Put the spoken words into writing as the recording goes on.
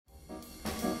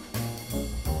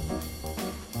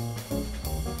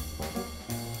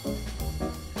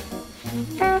Welcome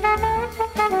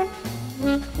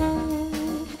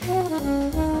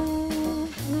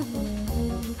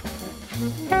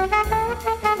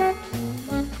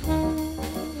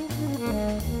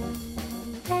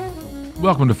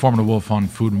to Foreman and Wolf on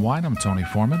Food and Wine. I'm Tony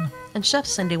Foreman. And Chef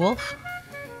Cindy Wolf.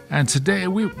 And today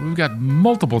we've got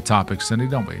multiple topics, Cindy,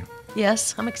 don't we?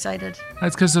 Yes, I'm excited.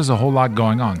 That's because there's a whole lot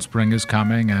going on. Spring is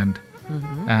coming, and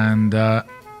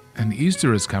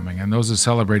Easter is coming. And those that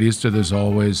celebrate Easter, there's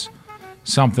always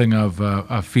something of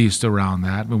a feast around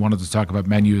that. We wanted to talk about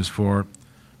menus for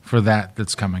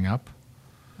that's coming up.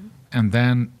 And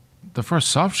then the first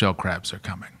soft-shell crabs are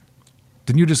coming.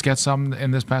 Didn't you just get some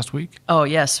in this past week? Oh,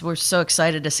 yes. We're so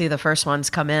excited to see the first ones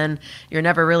come in. You're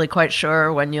never really quite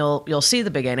sure when you'll see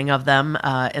the beginning of them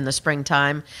in the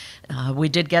springtime. We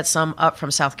did get some up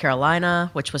from South Carolina,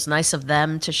 which was nice of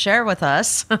them to share with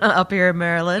us up here in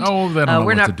Maryland. Oh, they don't know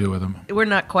what to do with them. We're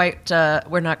not quite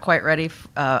ready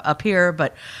up here,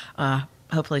 but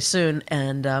hopefully soon.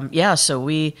 And so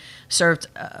we served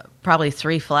probably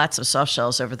 3 flats of soft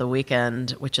shells over the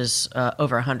weekend, which is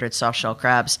over 100 soft shell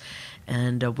crabs.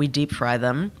 And we deep fry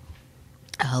them,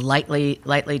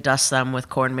 lightly dust them with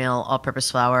cornmeal,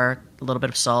 all-purpose flour, a little bit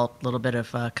of salt, a little bit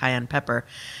of cayenne pepper.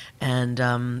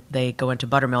 And they go into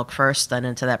buttermilk first, then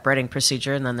into that breading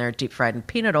procedure, and then they're deep fried in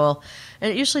peanut oil.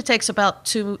 And it usually takes about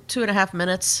two and a half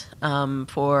minutes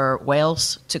for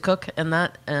whales to cook in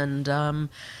that. And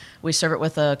we serve it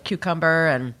with a cucumber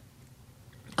and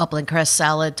upland cress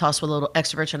salad, tossed with a little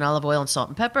extra virgin olive oil and salt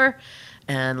and pepper,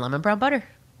 and lemon brown butter.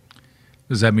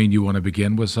 Does that mean you want to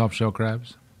begin with soft shell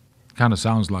crabs? Kind of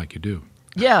sounds like you do.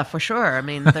 Yeah, for sure. I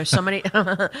mean, there's so many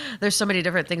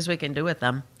different things we can do with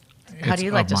them. How do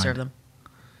you like to serve them?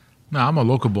 No, I'm a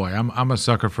local boy. I'm a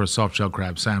sucker for a soft shell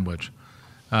crab sandwich.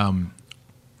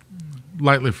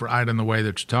 Lightly fried in the way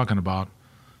that you're talking about,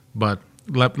 but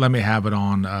let me have it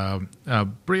on a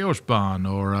brioche bun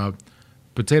or a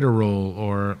potato roll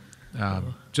or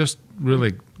just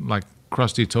really like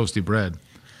crusty, toasty bread.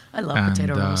 I love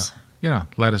potato rolls.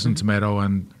 Lettuce and tomato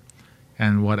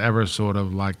and whatever sort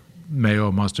of like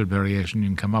mayo mustard variation you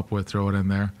can come up with, throw it in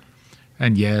there.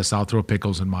 And yes, I'll throw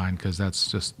pickles in mine because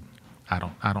that's just I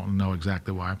don't know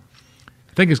exactly why.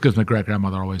 I think it's because my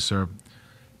great-grandmother always served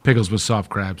pickles with soft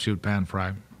crabs. She would pan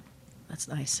fry. That's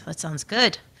nice. That sounds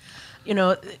good.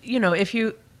 If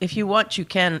you want, you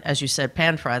can, as you said,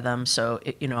 pan fry them. So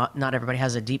not everybody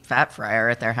has a deep fat fryer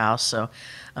at their house. So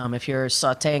if you're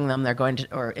sautéing them, they're going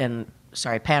to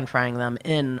pan frying them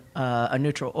in a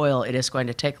neutral oil, it is going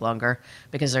to take longer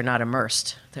because they're not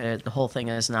immersed. The whole thing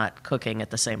is not cooking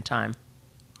at the same time.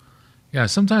 Yeah,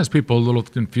 sometimes people are a little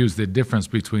confused the difference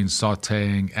between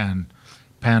sautéing and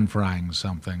pan frying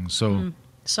something. So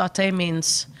sauté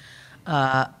means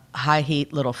high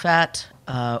heat, little fat,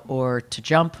 or to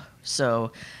jump.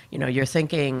 So, you're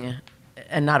thinking,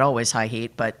 and not always high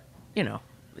heat, but,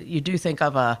 you do think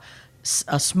of a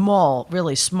small,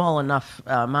 really small enough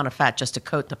amount of fat just to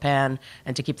coat the pan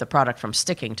and to keep the product from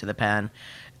sticking to the pan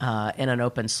in an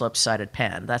open sloped-sided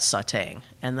pan. That's sautéing.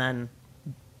 And then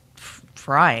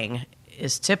frying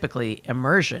is typically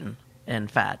immersion in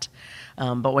fat.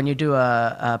 But when you do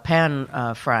a pan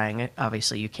frying,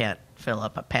 obviously you can't fill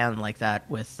up a pan like that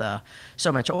with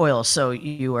so much oil. So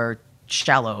you are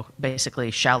basically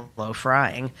shallow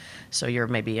frying. So you're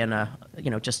maybe in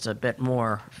just a bit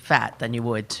more fat than you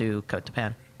would to coat the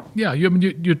pan. Yeah,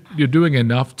 you're doing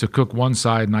enough to cook one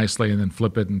side nicely and then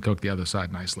flip it and cook the other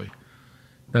side nicely.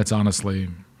 That's honestly...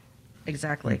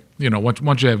 Exactly.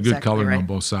 Once you have good Exactly coloring right. on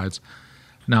both sides.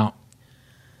 Now,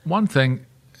 one thing,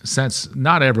 since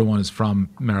not everyone is from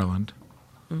Maryland,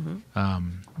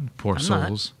 poor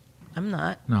souls. I'm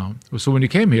not. No. So when you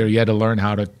came here, you had to learn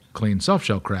how to clean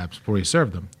soft-shell crabs before you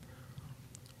served them.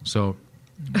 So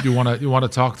you want to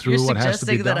talk through what has to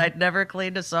be done? You're suggesting that I'd never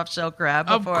cleaned a soft-shell crab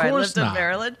before I lived in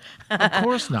Maryland? Of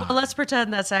course not. Well, let's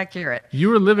pretend that's accurate. You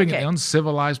were living in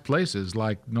uncivilized places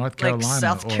like North Carolina, like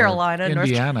South Carolina, or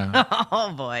Indiana.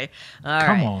 Oh, boy. All right.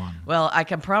 Come on. Well, I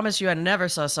can promise you I never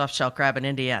saw soft-shell crab in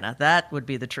Indiana. That would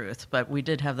be the truth. But we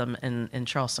did have them in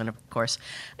Charleston, of course.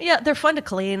 Yeah, they're fun to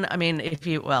clean. I mean, I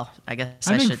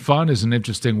think fun is an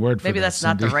interesting word for maybe this, that's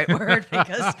not Cindy. the right word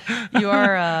because you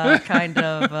are kind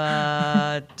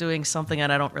of doing something that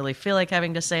I don't really feel like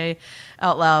having to say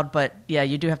out loud. But yeah,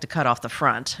 you do have to cut off the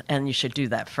front, and you should do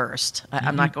that first.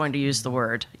 I'm not going to use the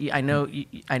word. I know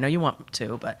you want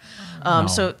to, but No.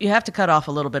 So you have to cut off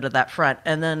a little bit of that front,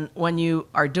 and then when you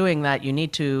are doing that, you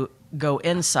need to go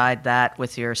inside that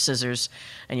with your scissors,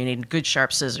 and you need good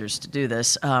sharp scissors to do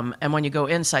this. And when you go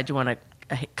inside, you want to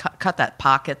cut that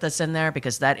pocket that's in there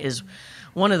because that is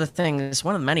one of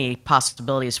the many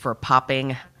possibilities for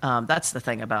popping. That's the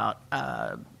thing about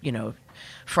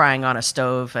frying on a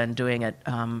stove and doing it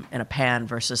in a pan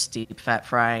versus deep fat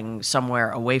frying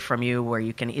somewhere away from you where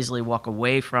you can easily walk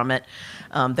away from it.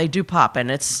 They do pop,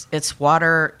 and it's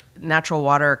water, natural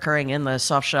water occurring in the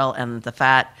soft shell and the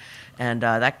fat, and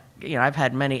I've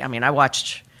had many. I mean, I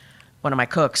watched one of my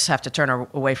cooks have to turn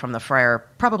away from the fryer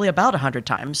probably about 100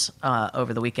 times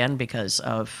over the weekend because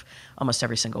of almost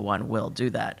every single one will do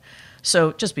that.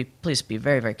 So please be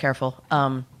very, very careful.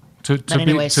 To So be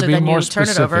then more you turn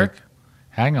it over. specific,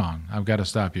 hang on, I've got to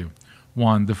stop you.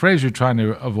 One, the phrase you're trying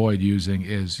to avoid using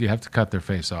is you have to cut their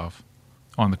face off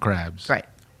on the crabs. Right.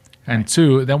 And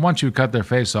two, then once you cut their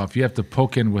face off, you have to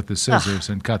poke in with the scissors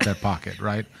and cut that pocket,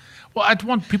 right? Well, I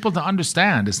want people to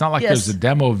understand. It's not like Yes. there's a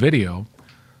demo video.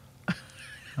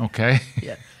 Okay?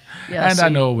 Yeah. Yeah. And so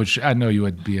I know you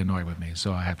would be annoyed with me,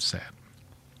 so I have to say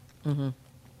it. Mm-hmm.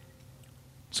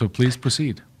 So please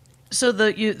proceed. So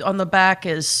on the back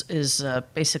is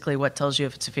basically what tells you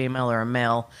if it's a female or a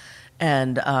male,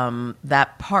 and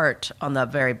that part on the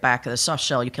very back of the soft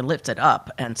shell, you can lift it up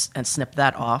and snip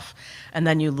that off, and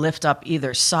then you lift up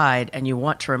either side, and you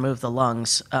want to remove the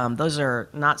lungs. Those are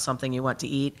not something you want to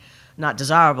eat, not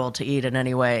desirable to eat in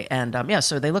any way, and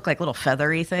so they look like little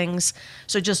feathery things.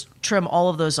 So just trim all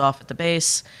of those off at the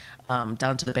base.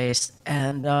 Down to the base,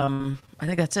 and I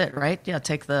think that's it, right? Yeah,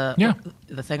 take the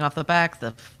thing off the back,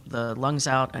 the lungs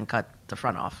out, and cut the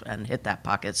front off, and hit that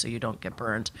pocket so you don't get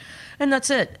burned, and that's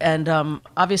it. And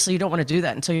obviously, you don't want to do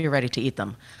that until you're ready to eat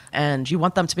them, and you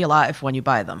want them to be alive when you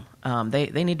buy them.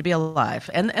 They need to be alive,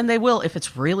 and they will if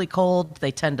it's really cold.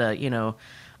 They tend to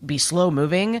be slow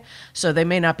moving, so they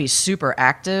may not be super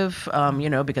active,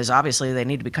 because obviously they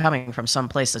need to be coming from some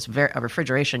place that's a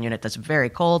refrigeration unit that's very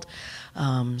cold.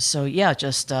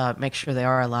 Just make sure they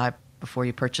are alive before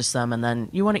you purchase them, and then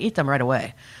you want to eat them right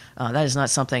away. That is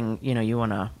not something you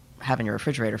want to have in your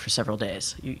refrigerator for several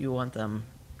days. You want them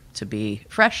to be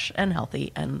fresh and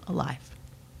healthy and alive.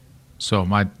 So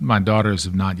my daughters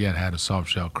have not yet had a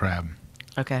soft shell crab,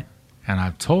 Okay. and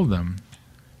I've told them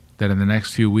that in the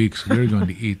next few weeks we're going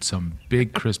to eat some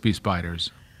big crispy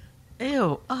spiders.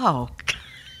 Ew. Oh.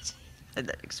 I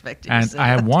didn't expect you to And say I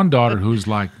have that. one daughter who's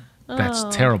like, that's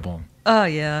terrible. Oh,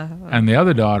 yeah. And the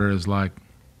other daughter is like,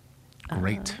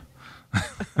 great.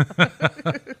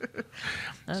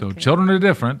 So Okay. children are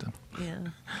different. Yeah.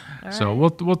 All So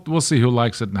right. we'll see who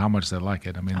likes it and how much they like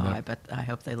it. I mean, I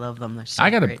hope they love them. They're so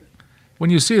I gotta. great. When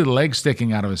you see the leg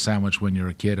sticking out of a sandwich when you're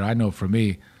a kid, I know for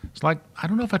me, it's like I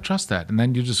don't know if I trust that. And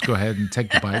then you just go ahead and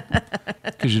take the bite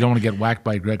because you don't want to get whacked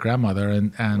by your great grandmother,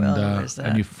 and Well, there's that.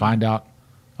 and you find out,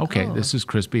 okay, Oh, this is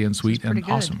crispy and sweet and Pretty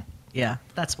good. awesome. Yeah,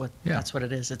 that's what Yeah.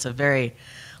 it is. It's a very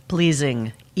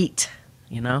pleasing eat.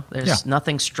 There's Yeah.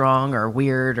 nothing strong or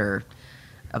weird or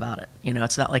about it.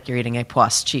 It's not like you're eating a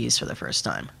poisse cheese for the first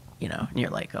time. And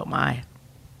you're like, oh my,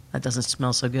 that doesn't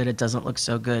smell so good. It doesn't look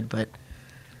so good,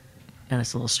 and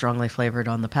it's a little strongly flavored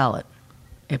on the palate.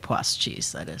 A poisse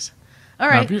cheese, that is. All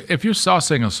Now, right. if you're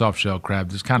saucing a soft shell crab,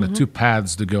 there's kind of two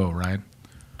paths to go, right?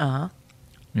 Uh-huh.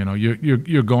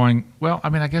 You're going. Well, I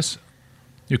mean, I guess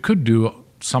you could do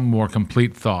some more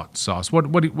complete thought sauce.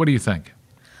 What do you think?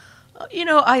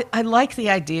 I like the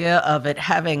idea of it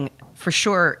having, for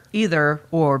sure, either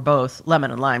or both lemon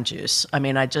and lime juice. I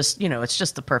mean, it's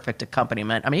just the perfect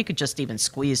accompaniment. I mean, you could just even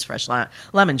squeeze fresh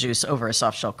lemon juice over a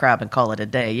soft shell crab and call it a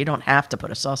day. You don't have to put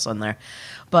a sauce on there.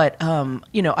 But,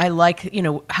 I like,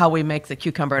 how we make the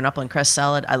cucumber and upland cress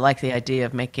salad. I like the idea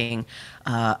of making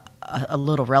a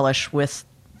little relish with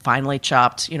finely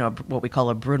chopped, what we call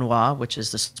a brunoise, which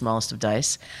is the smallest of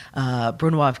dice,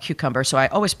 brunoise of cucumber. So I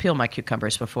always peel my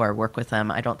cucumbers before I work with them.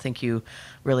 I don't think you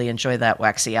really enjoy that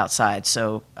waxy outside.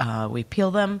 So we peel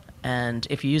them, and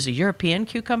if you use a European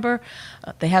cucumber,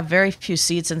 they have very few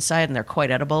seeds inside, and they're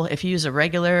quite edible. If you use a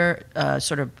regular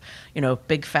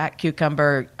big fat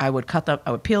cucumber, I would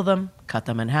peel them, cut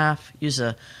them in half, use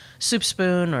a soup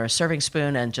spoon or a serving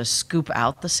spoon, and just scoop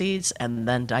out the seeds and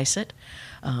then dice it.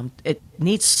 It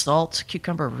needs salt.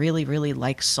 Cucumber really, really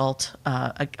likes salt.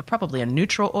 Probably a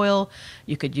neutral oil.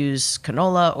 You could use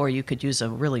canola, or you could use a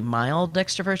really mild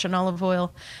extra virgin olive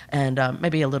oil, and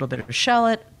maybe a little bit of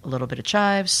shallot, a little bit of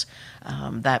chives,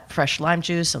 that fresh lime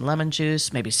juice and lemon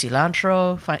juice, maybe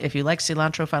cilantro. If you like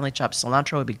cilantro, finely chopped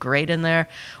cilantro would be great in there,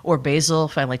 or basil,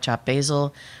 finely chopped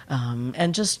basil,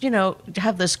 and just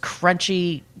have this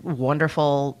crunchy,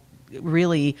 wonderful,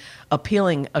 really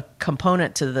appealing a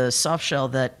component to the soft shell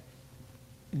that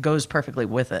goes perfectly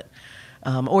with it.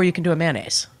 Or you can do a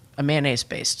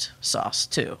mayonnaise-based sauce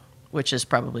too, which is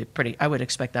probably I would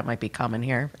expect that might be common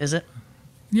here. Is it?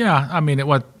 Yeah, I mean,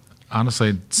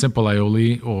 honestly, simple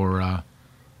aioli or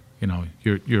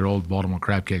your old Baltimore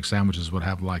crab cake sandwiches would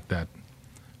have like that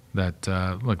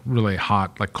like really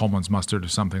hot, like Coleman's mustard or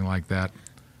something like that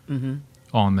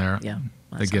on there. Yeah,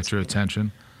 that to get sounds your good.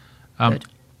 attention. Good.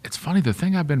 It's funny, the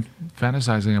thing I've been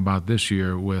fantasizing about this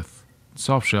year with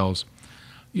soft shells,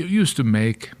 you used to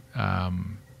make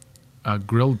a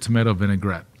grilled tomato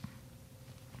vinaigrette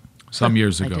some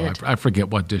years I ago. did. I forget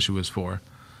what dish it was for,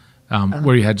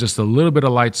 where you had just a little bit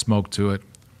of light smoke to it,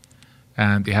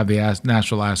 and you have the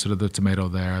natural acid of the tomato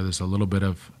there. There's a little bit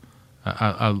of,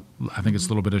 I think it's a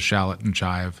little bit of shallot and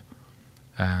chive,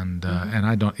 and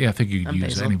I don't. Yeah, I think you could And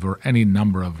use basil. any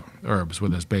number of herbs,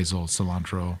 whether it's basil,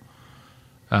 cilantro,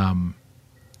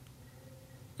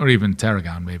 or even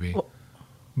tarragon maybe.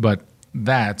 But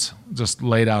that's just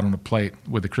laid out on a plate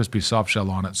with a crispy soft shell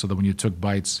on it, so that when you took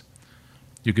bites,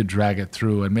 you could drag it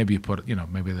through, and maybe you put,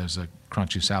 maybe there's a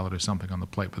crunchy salad or something on the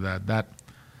plate with that.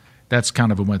 That's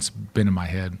kind of what's been in my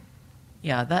head.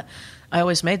 Yeah, that I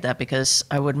always made that because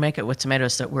I would make it with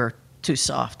tomatoes that were too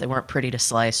soft. They weren't pretty to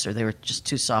slice, or they were just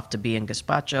too soft to be in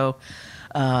gazpacho,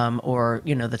 or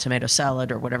the tomato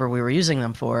salad or whatever we were using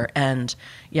them for. And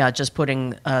yeah, just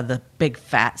putting the big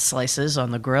fat slices on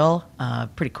the grill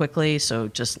pretty quickly. So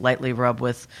just lightly rub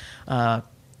with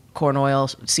corn oil,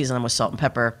 season them with salt and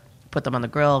pepper, put them on the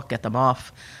grill, get them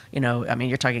off.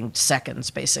 You're talking seconds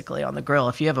basically on the grill.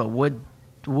 If you have a wood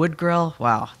grill,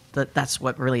 wow, that's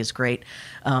what really is great.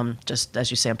 Just as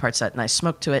you say, imparts that nice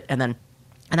smoke to it, and then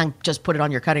just put it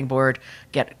on your cutting board.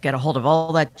 Get a hold of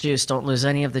all that juice. Don't lose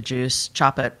any of the juice.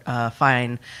 Chop it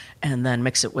fine, and then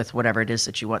mix it with whatever it is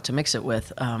that you want to mix it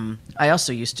with. I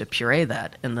also used to puree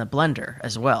that in the blender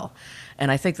as well,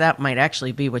 and I think that might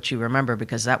actually be what you remember,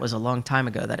 because that was a long time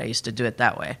ago that I used to do it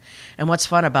that way. And what's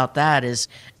fun about that is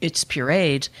it's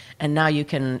pureed, and now you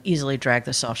can easily drag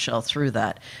the soft shell through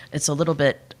that. It's a little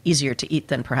bit easier to eat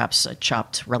than perhaps a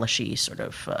chopped relishy sort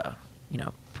of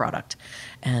product.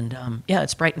 And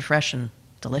it's bright and fresh and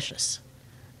delicious.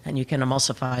 And you can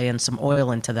emulsify in some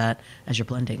oil into that as you're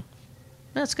blending.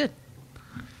 That's good.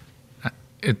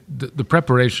 The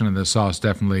preparation of the sauce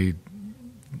definitely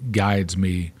guides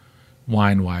me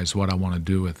wine-wise what I want to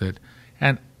do with it.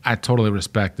 And I totally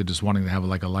respect the just wanting to have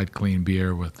like a light, clean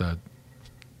beer with a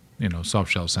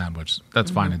soft shell sandwich.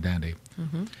 That's fine and dandy.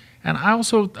 And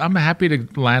I'm happy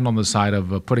to land on the side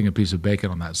of putting a piece of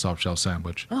bacon on that soft shell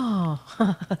sandwich. Oh,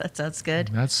 that sounds good.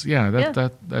 That's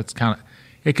that's kind of,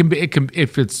 it can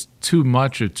if it's too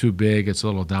much or too big, it's a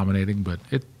little dominating, but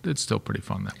it's still pretty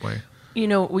fun that way. You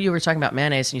were talking about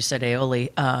mayonnaise and you said aioli.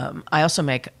 I also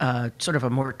make sort of a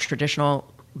more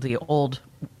traditional, the old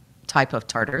type of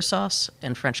tartar sauce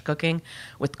in French cooking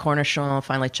with cornichon,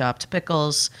 finely chopped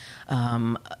pickles.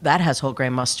 That has whole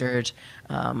grain mustard,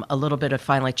 a little bit of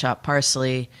finely chopped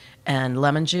parsley, and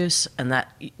lemon juice, and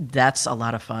that's a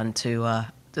lot of fun to.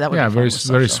 That would be fun very with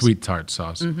soft very shells. sweet tart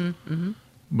sauce.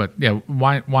 But yeah,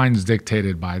 wine's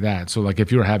dictated by that. So like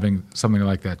if you were having something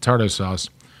like that tartar sauce,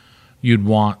 you'd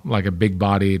want like a big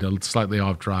bodied, slightly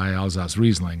off dry Alsace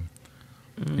Riesling.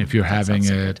 If you're having sounds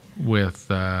so it with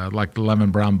like the lemon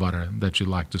brown butter that you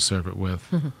like to serve it with,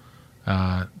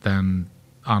 then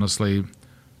honestly,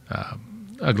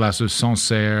 a glass of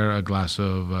Sancerre, a glass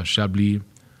of Chablis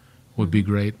would be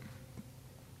great.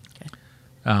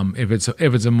 If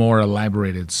it's a more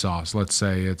elaborated sauce, let's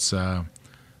say it's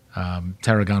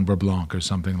Tarragon Beurre Blanc or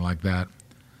something like that,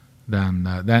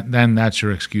 then that's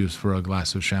your excuse for a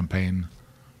glass of champagne,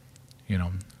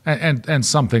 and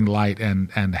something light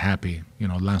and happy,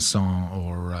 Lanson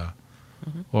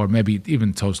or maybe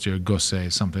even toastier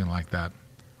Gosset, something like that.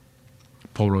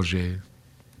 Paul Roger.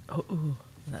 Oh, ooh,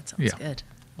 that sounds Yeah. good.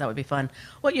 That would be fun.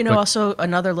 Well, But- also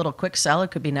another little quick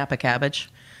salad could be Napa cabbage.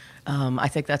 I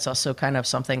think that's also kind of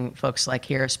something folks like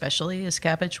here, especially, is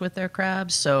cabbage with their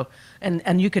crabs. So,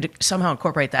 and you could somehow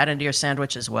incorporate that into your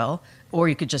sandwich as well, or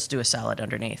you could just do a salad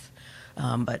underneath.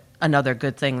 But another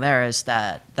good thing there is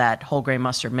that whole grain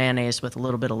mustard mayonnaise with a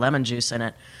little bit of lemon juice in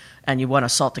it, and you want to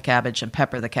salt the cabbage and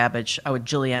pepper the cabbage. I would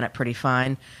julienne it pretty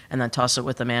fine, and then toss it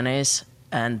with the mayonnaise.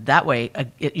 And that way,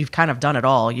 you've kind of done it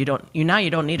all. You don't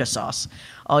need a sauce.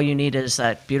 All you need is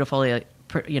that beautifully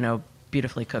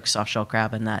cooked soft shell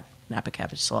crab and that Napa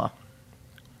cabbage slaw.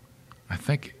 I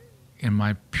think in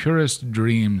my purest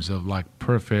dreams of like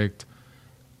perfect,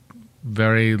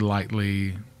 very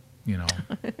lightly,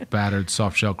 battered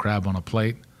soft shell crab on a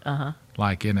plate,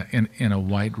 like in a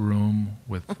white room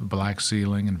with black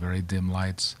ceiling and very dim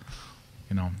lights.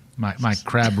 My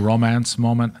crab romance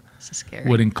moment This is scary.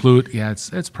 would include,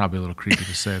 it's probably a little creepy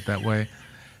to say it that way,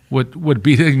 would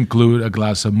be to include a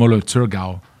glass of Müller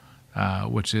Thurgau,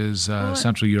 which is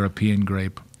Central European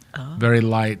grape, very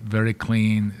light, very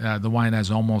clean. The wine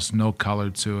has almost no color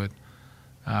to it.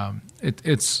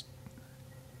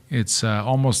 It's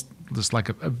almost just like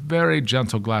a very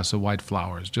gentle glass of white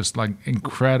flowers, just like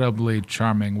incredibly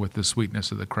charming with the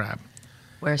sweetness of the crab.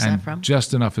 Where's And that from?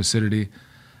 just enough acidity.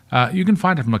 You can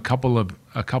find it from a couple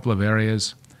of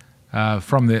areas.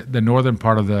 From the northern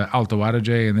part of the Alto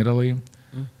Adige in Italy,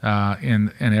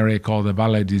 in an area called the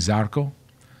Valle di Zarco,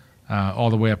 all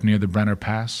the way up near the Brenner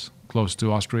Pass, close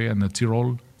to Austria and the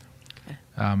Tyrol.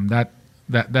 That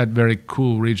very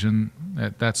cool region,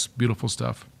 that's beautiful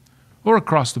stuff. Or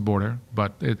across the border,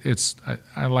 but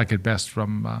I like it best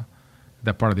from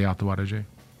that part of the Alto Adige.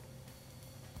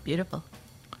 Beautiful.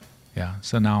 Yeah,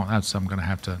 so now I'm going to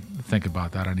have to think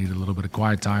about that. I need a little bit of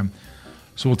quiet time.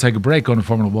 So we'll take a break on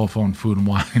Informative Wolf on Food and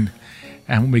Wine.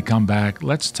 And when we come back,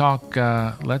 let's talk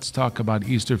about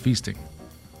Easter feasting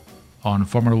on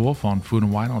Informative Wolf on Food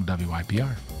and Wine on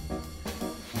WIPR.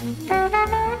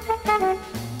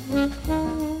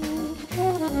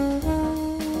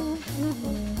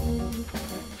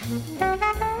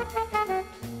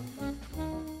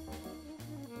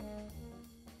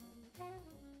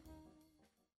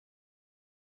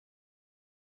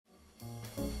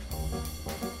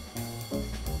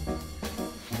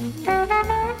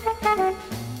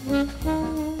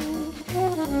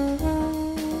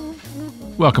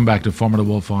 Welcome back to Informative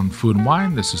Wolf on Food and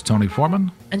Wine. This is Tony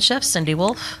Foreman. And Chef Cindy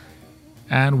Wolf.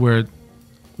 And we're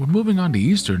moving on to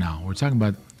Easter now. We're talking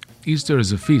about Easter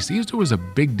as a feast. Easter was a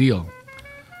big deal.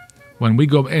 When we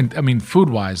go, and I mean,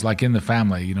 food-wise, like in the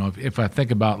family, you know, if I think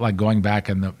about like going back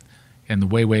in the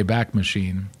way back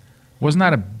machine, wasn't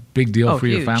that a big deal for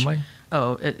huge. your family?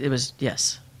 Oh, it was,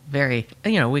 yes, very.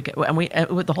 You know,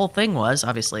 the whole thing was,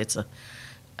 obviously it's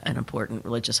an important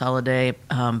religious holiday,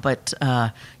 but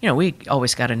you know, we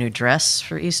always got a new dress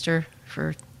for Easter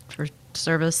for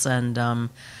service, and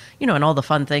you know, and all the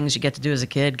fun things you get to do as a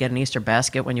kid, get an Easter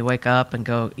basket when you wake up and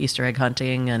go Easter egg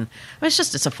hunting, and I mean,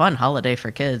 it's a fun holiday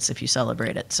for kids if you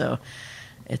celebrate it. So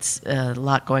it's a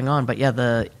lot going on, but yeah,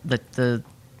 the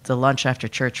lunch after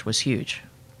church was huge,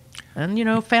 and you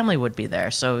know, family would be there,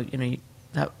 so you know,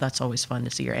 that's always fun to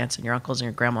see your aunts and your uncles and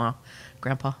your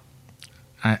grandpa.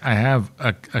 I have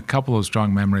a couple of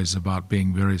strong memories about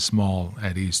being very small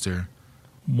at Easter.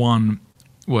 One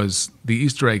was the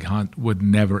Easter egg hunt would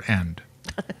never end.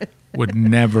 Would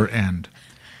never end.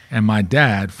 And my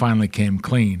dad finally came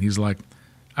clean. He's like,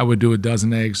 I would do a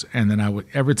dozen eggs, and then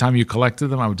every time you collected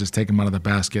them, I would just take them out of the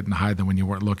basket and hide them when you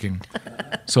weren't looking.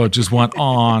 So it just went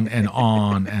on and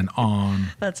on and on.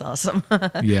 That's awesome.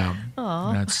 Yeah.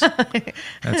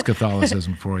 That's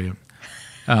Catholicism for you.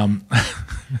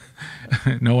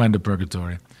 No end of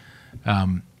purgatory.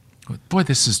 Boy,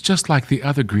 this is just like the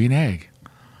other green egg.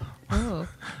 Oh.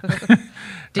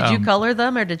 Did you color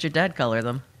them, or did your dad color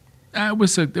them? It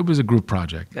was a group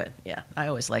project. Good. Yeah, I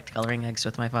always liked coloring eggs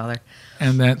with my father.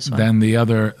 And then the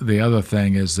other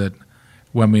thing is that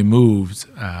when we moved,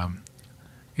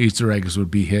 Easter eggs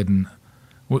would be hidden.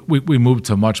 We moved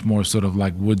to a much more sort of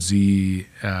like woodsy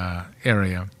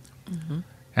area,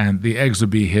 and the eggs would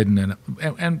be hidden,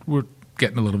 and we're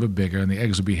getting a little bit bigger, and the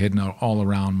eggs would be hidden all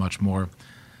around much more.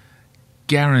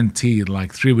 Guaranteed,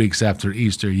 like 3 weeks after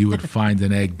Easter, you would find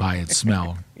an egg by its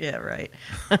smell. Yeah, right.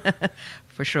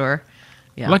 For sure.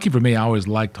 Yeah. Lucky for me, I always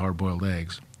liked hard-boiled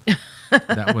eggs.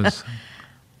 That was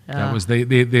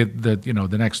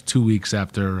the next 2 weeks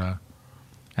after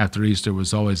Easter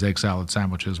was always egg salad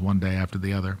sandwiches, one day after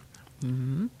the other.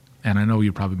 Mm-hmm. And I know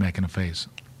you're probably making a face.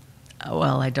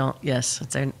 Well, I don't. Yes,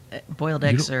 boiled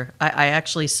eggs are. I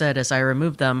actually said as I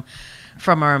removed them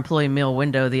from our employee meal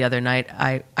window the other night,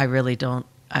 I really don't.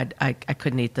 I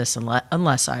couldn't eat this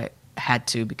unless I had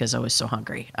to, because I was so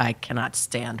hungry. I cannot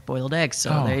stand boiled eggs.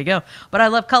 So there you go. But I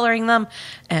love coloring them,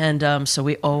 and so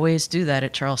we always do that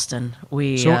at Charleston.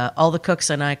 All the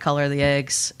cooks and I color the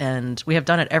eggs, and we have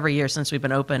done it every year since we've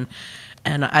been open.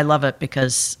 And I love it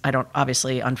because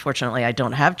unfortunately, I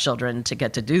don't have children to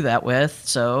get to do that with.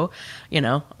 So, you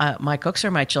know, my cooks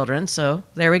are my children. So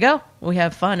there we go. We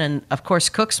have fun. And of course,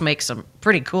 cooks make some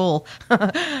pretty cool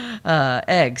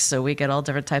eggs. So we get all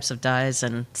different types of dyes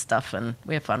and stuff, and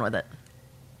we have fun with it.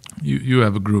 You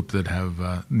have a group that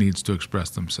have needs to express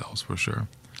themselves, for sure.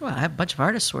 Well, I have a bunch of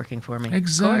artists working for me.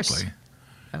 Exactly.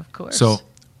 Of course.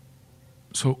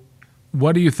 So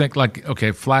what do you think, like,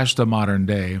 okay, flash to modern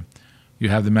day, you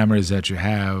have the memories that you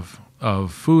have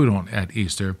of food at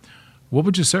Easter. What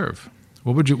would you serve?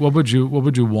 What would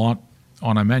you want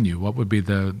on a menu? What would be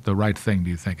the right thing,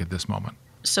 do you think, at this moment?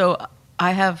 So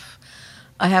I have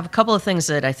a couple of things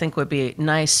that I think would be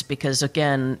nice, because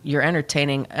again, you're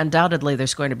entertaining. Undoubtedly,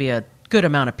 there's going to be a good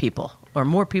amount of people, or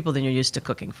more people than you're used to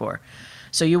cooking for.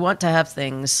 So you want to have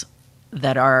things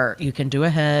that are you can do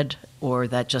ahead, or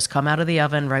that just come out of the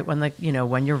oven right when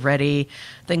when you're ready,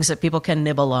 things that people can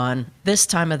nibble on. This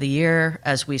time of the year,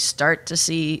 as we start to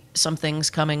see some things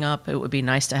coming up, it would be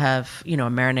nice to have, a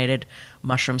marinated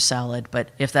mushroom salad.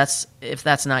 But if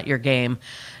that's not your game,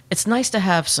 it's nice to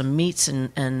have some meats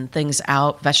and things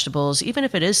out, vegetables, even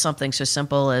if it is something so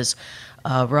simple as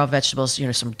raw vegetables,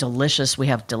 we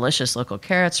have delicious local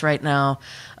carrots right now.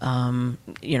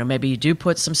 Maybe you do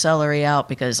put some celery out,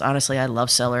 because honestly, I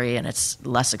love celery and it's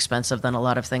less expensive than a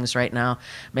lot of things right now.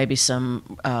 Maybe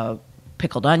some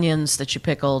pickled onions that you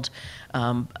pickled,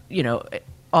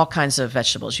 all kinds of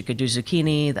vegetables. You could do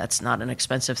zucchini. That's not an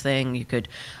expensive thing. You could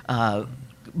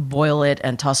boil it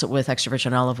and toss it with extra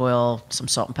virgin olive oil, some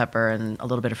salt and pepper, and a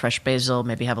little bit of fresh basil.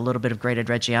 Maybe have a little bit of grated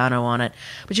Reggiano on it.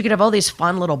 But you could have all these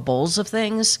fun little bowls of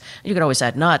things. You could always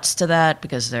add nuts to that,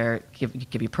 because they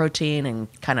give you protein and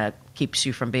kind of keeps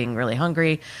you from being really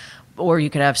hungry. Or you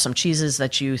could have some cheeses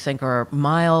that you think are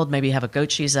mild. Maybe have a goat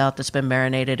cheese out that's been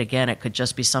marinated. Again, it could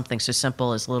just be something so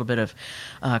simple as a little bit of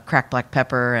cracked black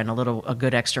pepper and a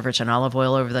good extra virgin olive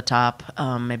oil over the top.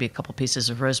 Maybe a couple pieces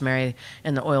of rosemary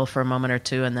in the oil for a moment or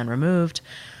two and then removed.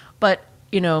 But,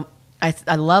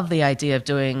 I love the idea of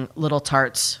doing little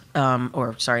tarts,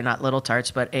 not little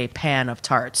tarts, but a pan of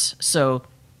tarts. So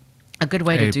a good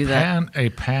way to do that. A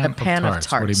pan of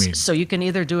tarts. What do you mean? So you can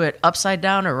either do it upside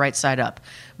down or right side up,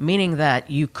 meaning that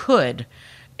you could,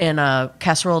 in a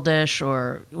casserole dish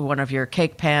or one of your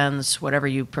cake pans, whatever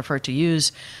you prefer to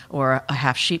use, or a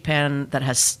half sheet pan that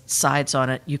has sides on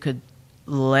it, you could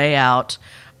lay out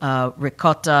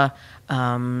ricotta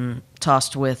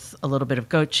tossed with a little bit of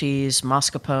goat cheese,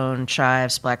 mascarpone,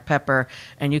 chives, black pepper,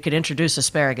 and you could introduce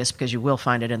asparagus, because you will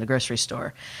find it in the grocery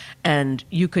store. And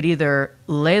you could either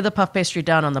lay the puff pastry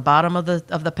down on the bottom of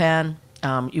the pan.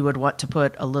 You would want to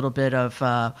put a little bit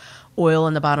of oil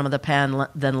in the bottom of the pan,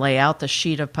 then lay out the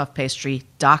sheet of puff pastry,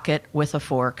 dock it with a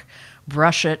fork,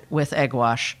 brush it with egg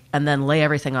wash, and then lay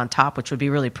everything on top, which would be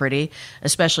really pretty,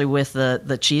 especially with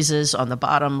the cheeses on the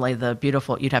bottom. Lay the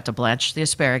beautiful, you'd have to blanch the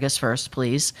asparagus first,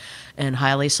 please, in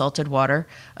highly salted water,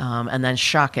 and then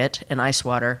shock it in ice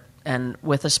water. And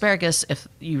with asparagus, if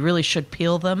you really should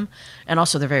peel them, and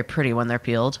also they're very pretty when they're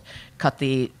peeled, cut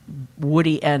the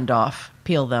woody end off,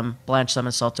 peel them, blanch them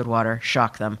in salted water,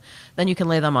 shock them. Then you can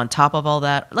lay them on top of all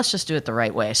that. Let's just do it the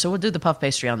right way. So we'll do the puff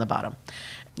pastry on the bottom.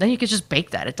 Then you could just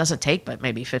bake that. It doesn't take but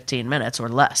maybe 15 minutes or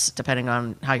less, depending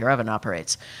on how your oven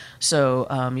operates. So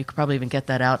you could probably even get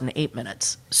that out in 8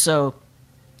 minutes. So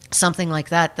something like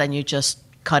that, then you just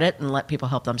cut it and let people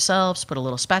help themselves, put a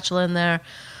little spatula in there.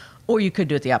 Or you could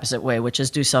do it the opposite way, which is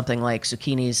do something like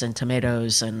zucchinis and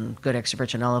tomatoes and good extra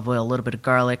virgin olive oil, a little bit of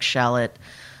garlic, shallot,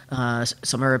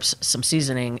 some herbs, some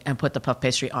seasoning, and put the puff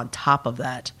pastry on top of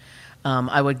that.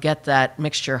 I would get that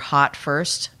mixture hot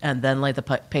first and then lay the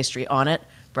pastry on it,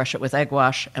 brush it with egg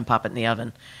wash, and pop it in the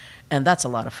oven. And that's a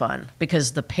lot of fun,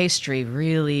 because the pastry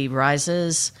really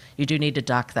rises. You do need to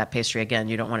dock that pastry again.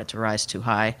 You don't want it to rise too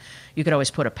high. You could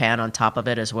always put a pan on top of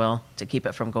it as well to keep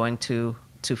it from going too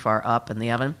far up in the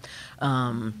oven.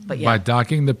 But yeah. By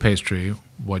docking the pastry,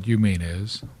 what you mean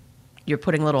is? You're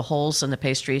putting little holes in the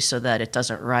pastry so that it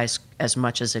doesn't rise as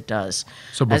much as it does.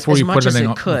 So before you put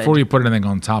anything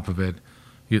on top of it,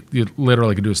 you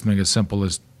literally could do something as simple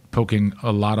as poking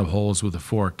a lot of holes with a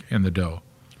fork in the dough.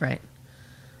 Right.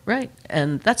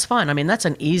 And that's fun. I mean, that's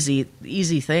an easy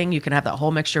thing. You can have that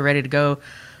whole mixture ready to go.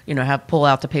 Pull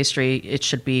out the pastry.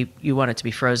 You want it to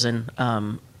be frozen.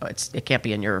 It can't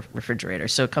be in your refrigerator.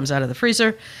 So it comes out of the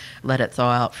freezer, let it thaw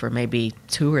out for maybe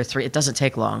 2 or 3. It doesn't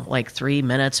take long, like 3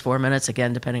 minutes, 4 minutes,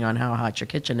 again, depending on how hot your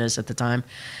kitchen is at the time.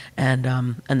 And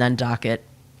then dock it,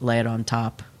 lay it on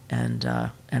top,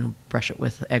 and brush it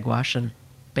with egg wash and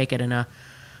bake it in a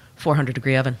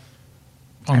 400-degree oven.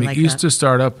 On the Easter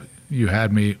startup, you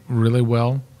had me really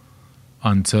well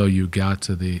until you got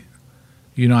to the...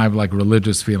 I have like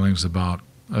religious feelings about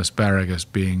asparagus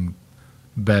being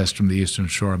best from the eastern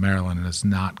shore of Maryland, and it's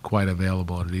not quite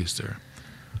available at Easter.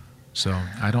 So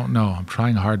I don't know. I'm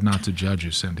trying hard not to judge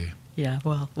you, Cindy. Yeah,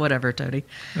 well, whatever, Tony.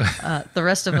 The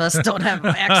rest of us don't have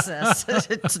access.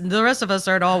 The rest of us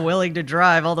aren't all willing to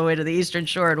drive all the way to the eastern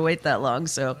shore and wait that long.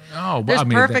 So there's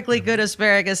perfectly good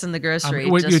asparagus in the grocery.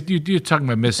 You're talking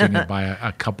about missing it by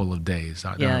a couple of days.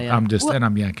 Yeah.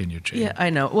 I'm yanking your chain. Yeah, I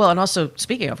know. Well, and also,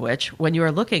 speaking of which, when you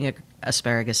are looking at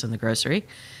asparagus in the grocery,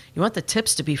 you want the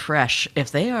tips to be fresh.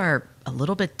 If they are a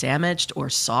little bit damaged or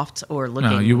soft or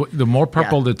looking... No, the more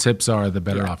purple the tips are, the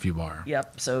better off you are.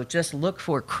 Yep. So just look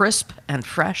for crisp and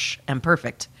fresh and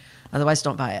perfect. Otherwise,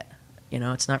 don't buy it.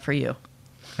 It's not for you.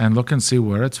 And look and see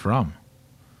where it's from.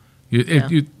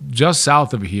 You just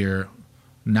south of here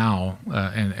now,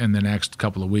 in the next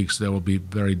couple of weeks, there will be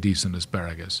very decent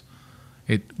asparagus.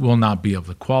 It will not be of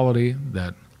the quality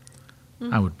that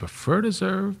I would prefer to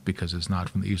serve because it's not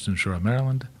from the Eastern Shore of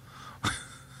Maryland.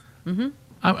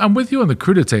 I'm with you on the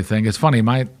crudité thing. It's funny.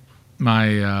 My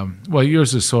well,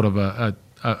 yours is sort of a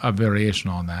variation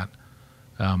on that,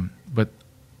 but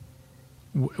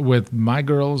with my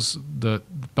girls,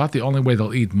 about the only way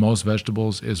they'll eat most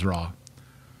vegetables is raw.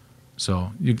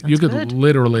 So you could good.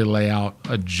 literally lay out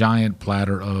a giant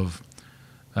platter of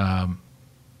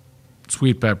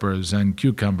sweet peppers and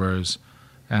cucumbers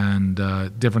and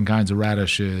different kinds of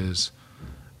radishes,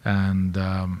 and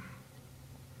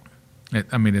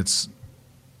it's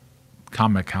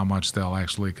comic how much they'll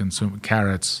actually consume.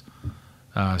 Carrots,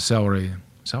 celery.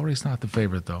 Celery's not the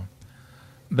favorite though.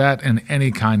 That and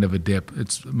any kind of a dip.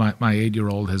 It's my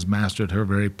 8-year-old has mastered her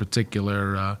very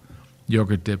particular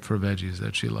yogurt dip for veggies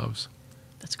that she loves.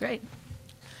 That's great.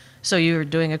 So you're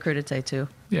doing a crudité too.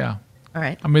 Yeah. All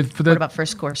right. I mean, What about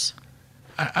first course?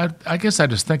 I guess I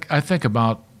think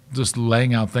about just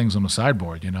laying out things on the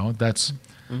sideboard. That's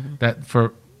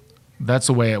that's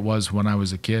the way it was when I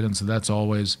was a kid, and so that's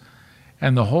always,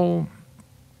 and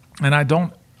I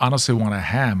don't honestly want a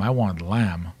ham. I want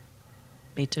lamb.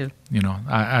 Me too.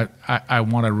 I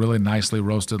want a really nicely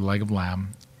roasted leg of lamb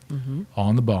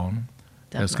on the bone.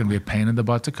 That's going to be a pain in the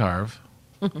butt to carve.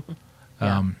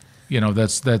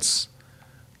 That's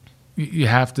you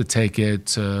have to take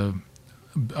it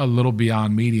a little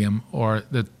beyond medium, or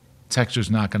the texture's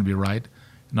not going to be right,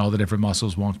 and all the different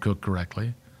muscles won't cook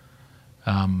correctly.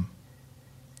 And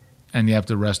you have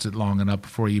to rest it long enough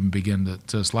before you even begin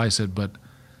to slice it. But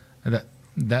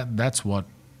that's what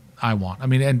I want. I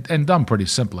mean, and done pretty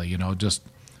simply, just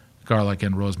garlic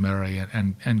and rosemary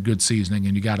and good seasoning,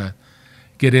 and you got to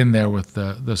get in there with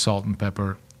the salt and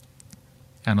pepper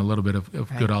and a little bit of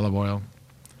good olive oil,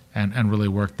 and really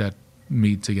work that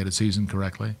meat to get it seasoned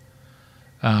correctly.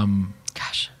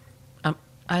 Gosh,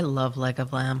 I love leg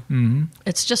of lamb. Mm-hmm.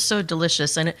 It's just so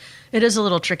delicious, and it is a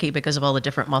little tricky because of all the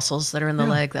different muscles that are in the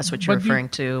leg. That's what you're referring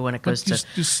to when it goes to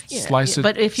just slice it.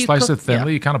 But if you slice cook, it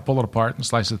thinly, you kind of pull it apart and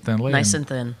slice it thinly, nice and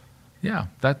thin. Yeah,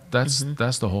 that's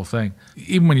the whole thing.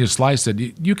 Even when you slice it,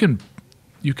 you can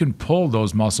pull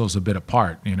those muscles a bit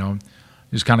apart. You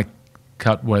just kind of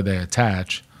cut where they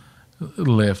attach,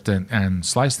 lift and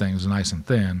slice things nice and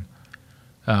thin.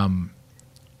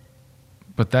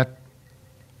 But that,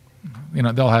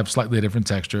 they'll have slightly different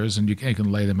textures, and you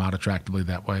can lay them out attractively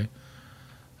that way.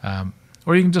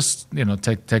 Or you can just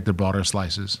take the broader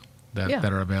slices that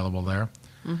are available there.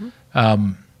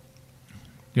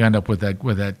 You end up with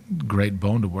that great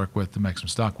bone to work with to make some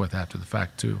stock with after the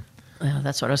fact too. Yeah,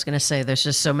 that's what I was going to say. There's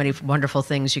just so many wonderful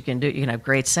things you can do. You can have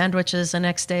great sandwiches the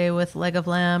next day with leg of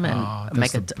lamb and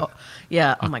make it. Oh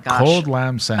my gosh, cold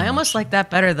lamb sandwich. I almost like that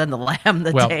better than the lamb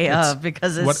the day of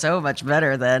because it's so much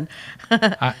better then.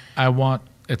 I want.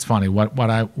 It's funny what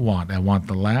I want. I want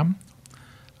the lamb.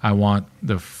 I want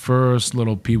the first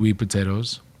little pee-wee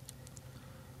potatoes.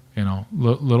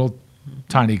 Little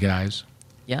tiny guys.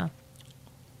 Yeah.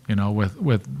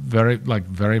 With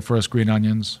very first green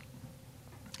onions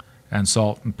and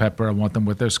salt and pepper. I want them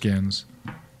with their skins,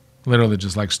 literally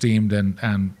just like steamed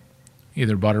and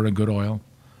either butter and good oil,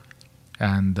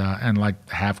 and like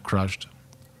half crushed.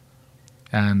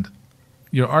 And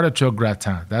your artichoke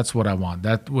gratin, that's what I want.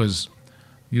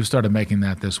 You started making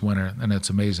that this winter, and it's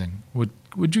amazing.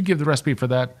 Would you give the recipe for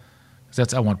that?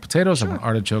 'Cause I want potatoes, sure. I want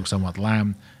artichokes, I want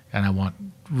lamb, and I want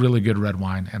really good red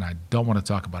wine, and I don't want to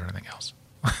talk about anything else.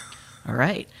 All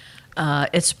right.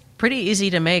 It's pretty easy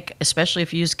to make, especially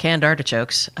if you use canned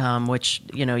artichokes, which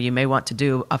you may want to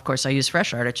do. Of course, I use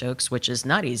fresh artichokes, which is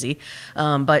not easy.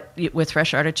 But with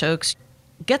fresh artichokes,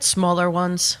 get smaller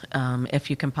ones if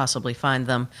you can possibly find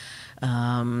them.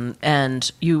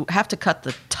 And you have to cut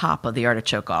the top of the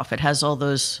artichoke off. It has all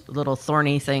those little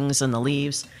thorny things in the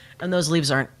leaves, and those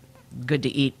leaves aren't good to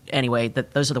eat anyway.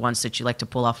 Those are the ones that you like to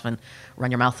pull off and run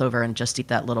your mouth over and just eat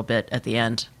that little bit at the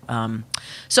end.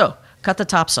 So cut the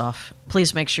tops off.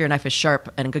 Please make sure your knife is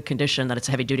sharp and in good condition, that it's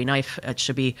a heavy-duty knife. It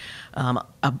should be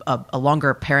a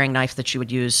longer paring knife that you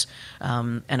would use,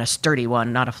 and a sturdy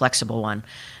one, not a flexible one.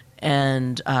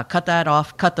 And cut that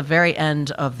off. Cut the very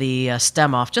end of the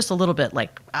stem off just a little bit,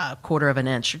 like a quarter of an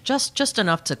inch, just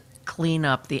enough to clean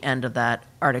up the end of that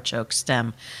artichoke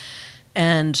stem.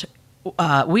 And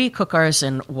we cook ours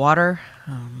in water,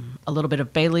 a little bit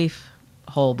of bay leaf,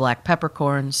 whole black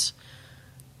peppercorns,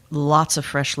 lots of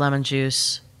fresh lemon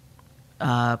juice,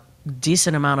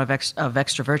 decent amount of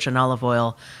extra virgin olive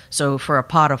oil. So for a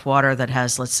pot of water that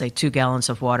has, let's say, 2 gallons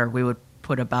of water, we would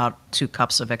put about 2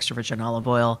 cups of extra virgin olive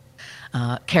oil.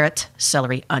 carrot,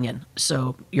 celery, onion.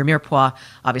 So your mirepoix,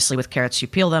 obviously with carrots, you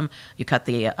peel them, you cut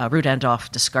the root end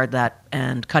off, discard that,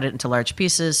 and cut it into large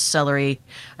pieces. Celery,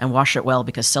 and wash it well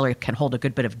because celery can hold a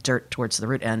good bit of dirt towards the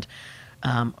root end.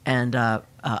 And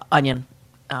onion,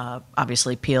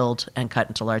 obviously peeled and cut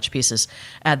into large pieces.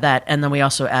 Add that, and then we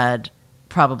also add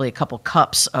probably a couple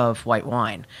cups of white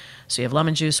wine. So you have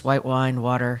lemon juice, white wine,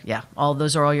 water. Yeah, all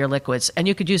those are all your liquids. And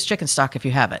you could use chicken stock if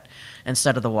you have it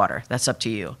instead of the water. That's up to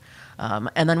you.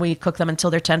 And then we cook them until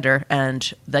they're tender,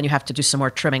 and then you have to do some more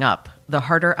trimming up. The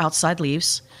harder outside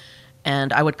leaves,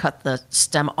 and I would cut the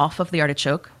stem off of the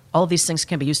artichoke. All of these things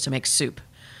can be used to make soup.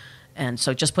 And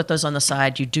so just put those on the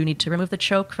side. You do need to remove the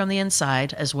choke from the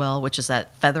inside as well, which is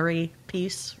that feathery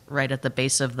piece right at the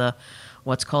base of the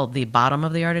what's called the bottom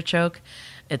of the artichoke.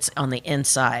 It's on the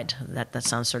inside. That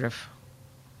sounds sort of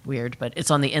weird, but it's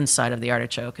on the inside of the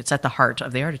artichoke. It's at the heart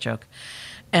of the artichoke.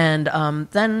 And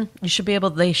then you should be able,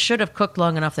 they should have cooked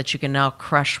long enough that you can now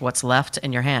crush what's left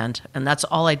in your hand. And that's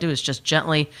all I do is just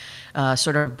gently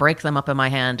sort of break them up in my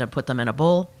hand and put them in a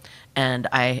bowl. And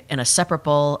in a separate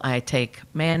bowl, I take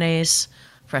mayonnaise,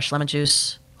 fresh lemon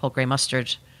juice, whole grain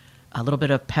mustard, a little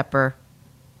bit of pepper,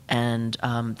 and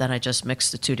then I just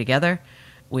mix the two together.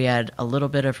 We add a little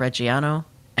bit of Reggiano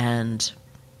and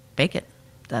bake it.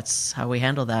 That's how we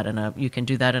handle that. You can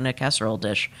do that in a casserole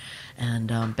dish and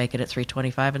bake it at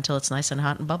 325 until it's nice and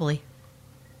hot and bubbly.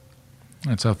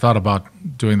 And so I thought about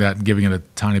doing that and giving it a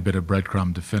tiny bit of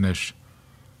breadcrumb to finish,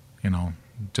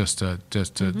 just to Sure.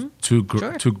 to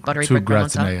Buttery breadcrumb on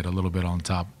top. gratinate it a little bit on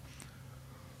top.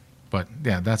 But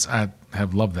yeah, I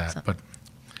have loved that. But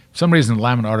for some reason,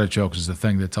 lamb and artichokes is the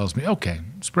thing that tells me, okay,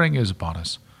 spring is upon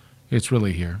us. It's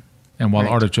really here. And while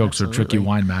Right, artichokes are a tricky absolutely.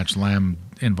 wine match, lamb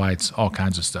invites all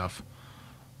kinds of stuff.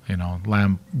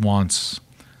 Lamb wants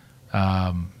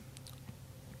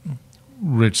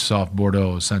rich, soft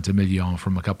Bordeaux Saint-Emilion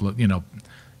from a couple of,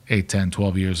 8, 10,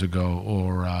 12 years ago,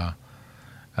 or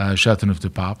Chateauneuf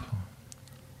du Pape.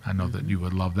 I know that you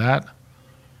would love that.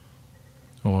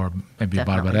 Or maybe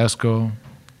Definitely. Barbaresco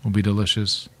will be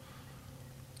delicious.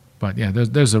 But yeah,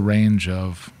 there's a range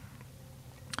of.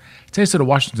 Tasted a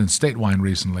Washington State wine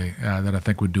recently that I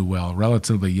think would do well.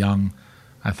 Relatively young,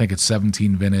 I think it's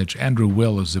 17 vintage. Andrew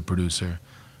Will is the producer,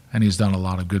 and he's done a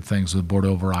lot of good things with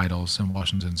Bordeaux varietals in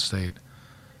Washington State.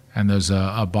 And there's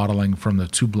a bottling from the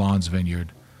Two Blondes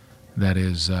vineyard that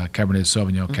is Cabernet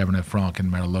Sauvignon, Cabernet Franc, and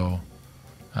Merlot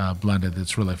blended.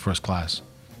 It's really first class.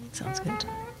 Sounds good.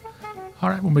 All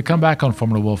right, when we come back on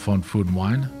Formula Wolf on Food and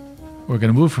Wine, we're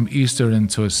going to move from Easter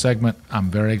into a segment I'm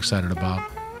very excited about.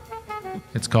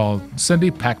 It's called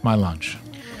Cindy Pack My Lunch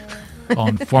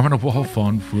on Formula Wolf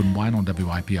on Food and Wine on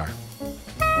WIPR.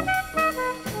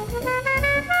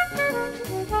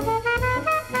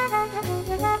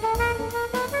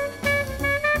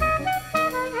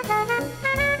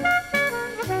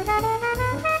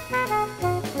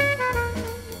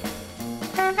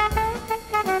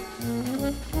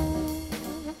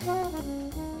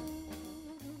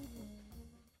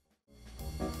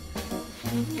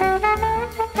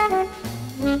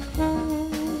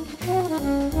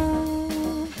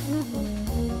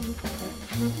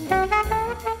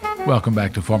 Welcome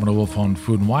back to Formula Wolf on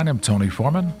Food and Wine. I'm Tony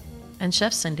Foreman. And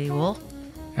Chef Cindy Wolf.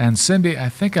 And Cindy, I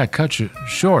think I cut you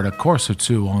short a course or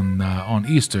two on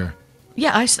Easter.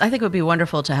 Yeah, I think it would be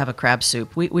wonderful to have a crab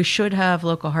soup. We should have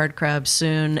local hard crabs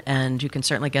soon, and you can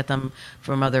certainly get them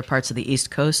from other parts of the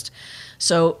East Coast.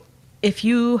 So if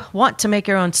you want to make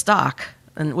your own stock,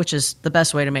 and which is the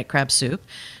best way to make crab soup,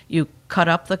 you cut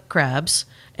up the crabs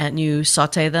and you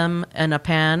saute them in a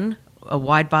pan, a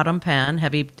wide bottom pan,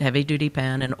 heavy duty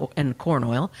pan, and corn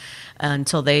oil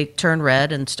until they turn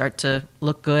red and start to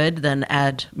look good. Then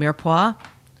add mirepoix,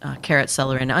 carrot,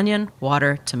 celery, and onion,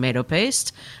 water, tomato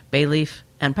paste, bay leaf,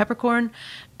 and peppercorn,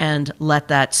 and let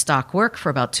that stock work for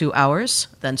about 2 hours.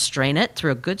 Then strain it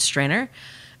through a good strainer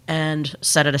and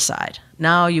set it aside.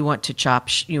 Now you want to chop.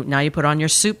 Now you put on your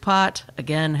soup pot,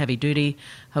 again heavy duty,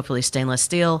 hopefully stainless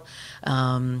steel.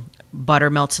 Butter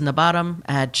melts in the bottom.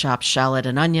 Add chopped shallot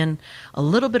and onion. A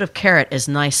little bit of carrot is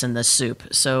nice in this soup,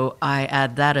 so I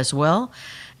add that as well.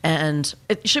 And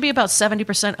it should be about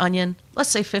 70% onion, let's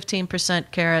say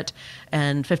 15% carrot,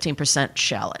 and 15%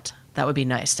 shallot. That would be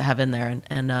nice to have in there,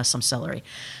 and some celery.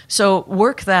 So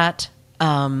work that,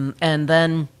 and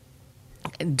then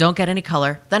don't get any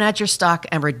color. Then add your stock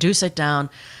and reduce it down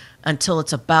until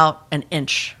it's about an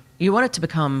inch. You want it to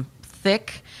become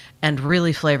thick and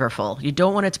really flavorful. You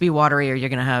don't want it to be watery or you're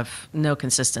going to have no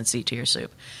consistency to your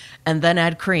soup. And then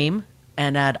add cream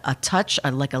and add a touch,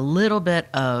 like a little bit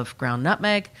of ground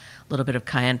nutmeg, a little bit of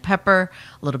cayenne pepper,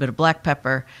 a little bit of black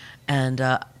pepper, and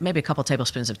maybe a couple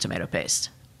tablespoons of tomato paste,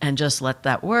 and just let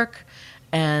that work.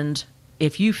 And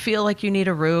if you feel like you need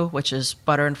a roux, which is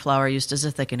butter and flour used as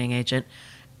a thickening agent,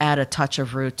 add a touch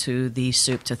of roux to the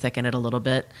soup to thicken it a little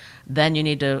bit. Then you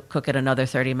need to cook it another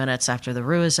 30 minutes after the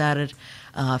roux is added.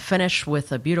 Finish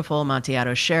with a beautiful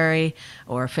Amontillado sherry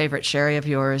or a favorite sherry of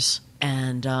yours,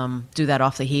 and do that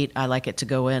off the heat. I like it to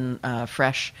go in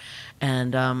fresh,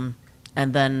 and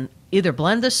then either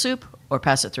blend this soup or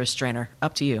pass it through a strainer.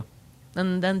 Up to you.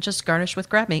 And then just garnish with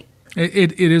crab meat.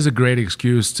 It is a great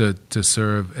excuse to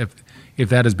serve if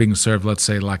that is being served, let's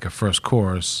say like a first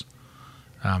course.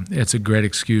 It's a great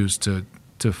excuse to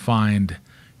find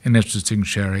an interesting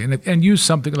sherry and use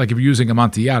something like if you're using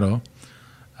Amontillado,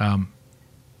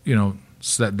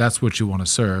 so that's what you want to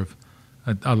serve,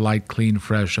 a light, clean,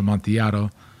 fresh Amontillado,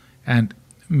 and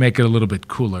make it a little bit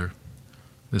cooler,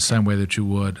 the same way that you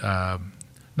would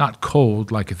not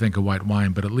cold like you think of white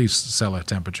wine, but at least cellar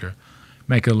temperature.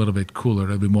 Make it a little bit cooler.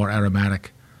 It'll be more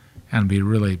aromatic and be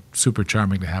really super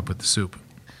charming to have with the soup.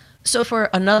 So for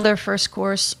another first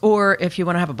course, or if you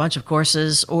want to have a bunch of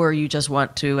courses, or you just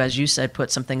want to, as you said,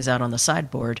 put some things out on the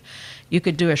sideboard, you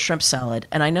could do a shrimp salad.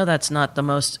 And I know that's not the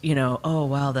most, oh,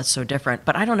 wow, that's so different.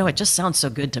 But I don't know, it just sounds so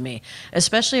good to me,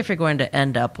 especially if you're going to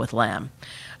end up with lamb.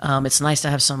 It's nice to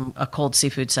have a cold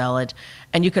seafood salad.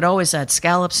 And you could always add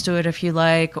scallops to it if you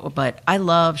like. But I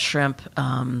love shrimp,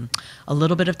 a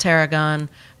little bit of tarragon,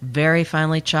 very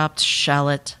finely chopped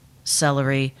shallot,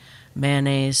 celery,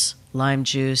 mayonnaise, lime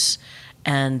juice,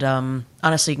 and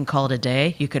honestly, you can call it a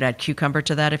day. You could add cucumber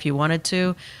to that if you wanted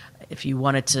to. If you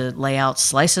wanted to lay out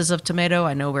slices of tomato,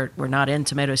 I know we're not in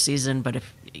tomato season, but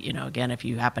if if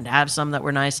you happen to have some that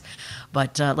were nice,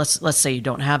 but let's say you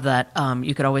don't have that,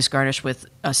 you could always garnish with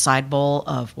a side bowl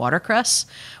of watercress,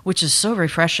 which is so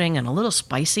refreshing and a little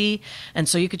spicy. And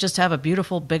so you could just have a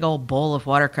beautiful big old bowl of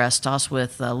watercress tossed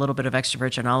with a little bit of extra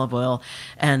virgin olive oil,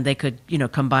 and they could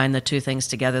combine the two things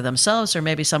together themselves. Or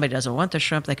maybe somebody doesn't want the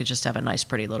shrimp, they could just have a nice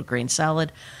pretty little green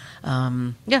salad.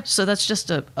 So that's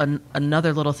just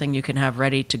another little thing you can have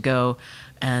ready to go,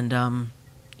 and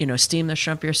steam the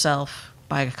shrimp yourself.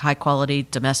 Buy high quality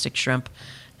domestic shrimp,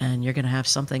 and you're going to have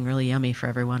something really yummy for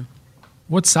everyone.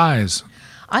 What size?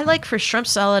 I like for shrimp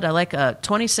salad, I like a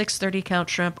 26 30 count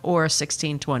shrimp or a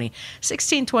 16-20.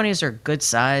 16-20s are good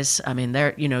size. I mean,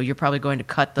 you're probably going to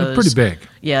cut those. They're pretty big.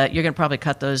 Yeah, you're going to probably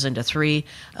cut those into 3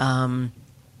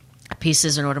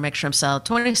 pieces in order to make shrimp salad.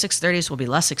 26 30s will be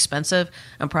less expensive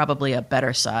and probably a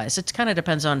better size. It kind of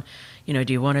depends on,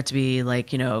 do you want it to be like,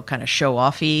 kind of show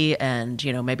offy and,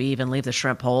 maybe even leave the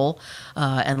shrimp whole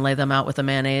and lay them out with the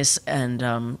mayonnaise and,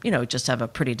 just have a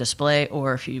pretty display.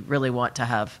 Or if you really want to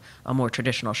have a more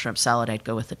traditional shrimp salad, I'd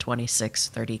go with the 26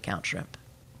 30 count shrimp.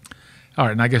 All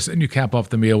right, and I guess then you cap off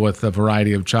the meal with a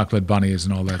variety of chocolate bunnies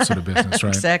and all that sort of business,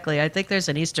 right? Exactly. I think there's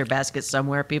an Easter basket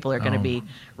somewhere people are going to be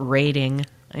raiding.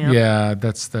 Yeah,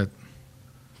 that's the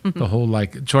whole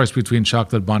choice between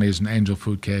chocolate bunnies and angel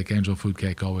food cake. Angel food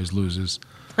cake always loses.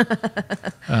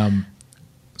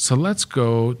 So let's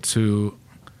go to.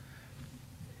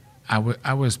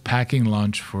 I was packing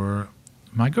lunch for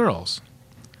my girls,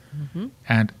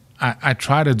 and I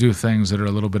try to do things that are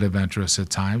a little bit adventurous at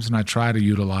times, and I try to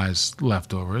utilize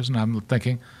leftovers. And I'm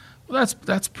thinking, well,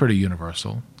 that's pretty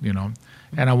universal, and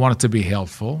I want it to be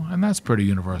healthful, and that's pretty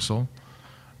universal.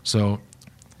 So.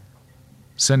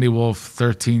 Cindy Wolf,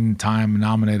 13-time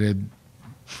nominated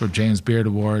for James Beard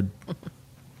Award,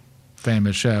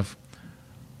 famous chef.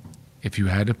 If you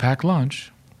had to pack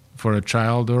lunch for a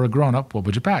child or a grown-up, what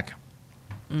would you pack?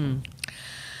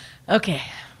 Okay,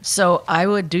 so I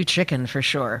would do chicken for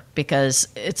sure because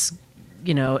it's,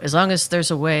 as long as there's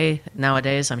a way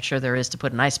nowadays, I'm sure there is, to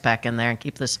put an ice pack in there and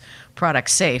keep this product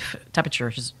safe,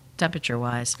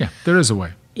 temperature-wise. Yeah, there is a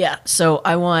way. Yeah, so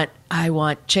I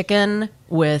want chicken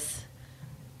with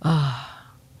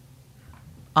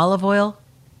olive oil,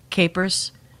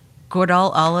 capers,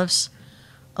 Gordal olives,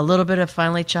 a little bit of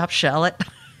finely chopped shallot.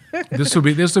 This will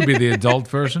be the adult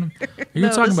version. Are you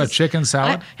talking about chicken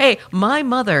salad? Hey, my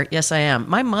mother, yes I am.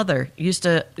 My mother used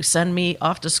to send me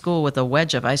off to school with a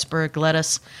wedge of iceberg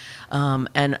lettuce,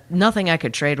 and nothing I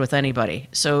could trade with anybody.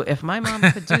 So if my mom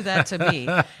could do that to me,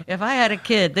 if I had a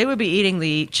kid, they would be eating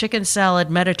the chicken salad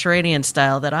Mediterranean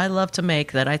style that I love to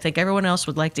make, that I think everyone else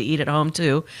would like to eat at home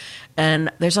too. And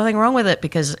there's nothing wrong with it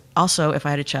because also if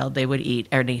I had a child, they would eat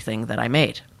anything that I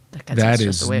made. That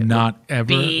is not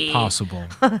ever possible.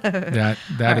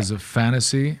 That is a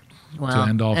fantasy Well,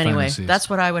 end all anyway, fantasies. that's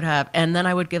what I would have. And then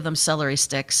I would give them celery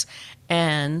sticks.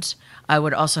 And I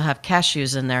would also have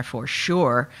cashews in there for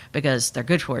sure because they're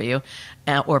good for you,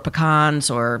 or pecans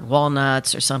or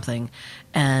walnuts or something.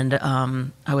 And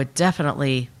I would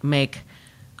definitely make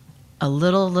a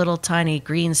little tiny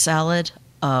green salad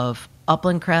of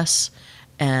upland cress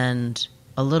and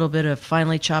a little bit of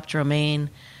finely chopped romaine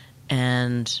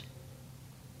and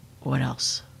what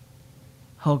else?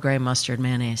 Whole grain mustard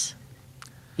mayonnaise.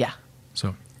 Yeah.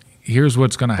 So here's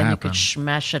what's going to Then you happen. could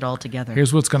smash it all together.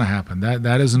 Here's what's going to happen.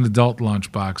 That is an adult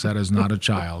lunchbox. That is not a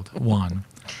child. One,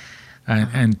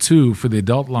 and two, for the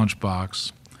adult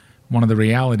lunchbox, one of the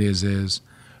realities is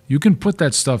you can put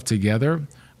that stuff together,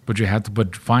 but you have to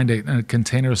find a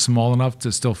container small enough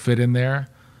to still fit in there,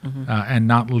 and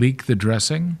not leak the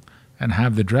dressing, and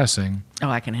have the dressing. Oh,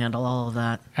 I can handle all of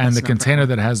that. And That's the no container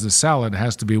problem. that has the salad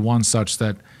has to be one such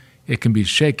that it can be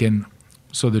shaken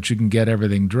so that you can get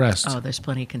everything dressed. Oh, there's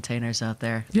plenty of containers out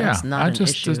there. Yeah, That's not I an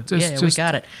just- issue. just- Yeah, we just-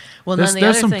 got it. Well, there's then the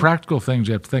other some thing, practical things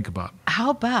you have to think about. how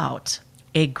about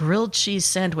a grilled cheese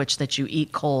sandwich that you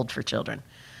eat cold for children?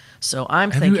 So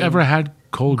I'm Have thinking you ever had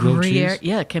cold grilled Gruyere. cheese?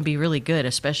 Yeah, it can be really good,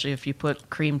 especially if you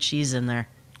put cream cheese in there.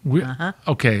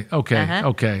 Okay.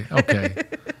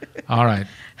 All right.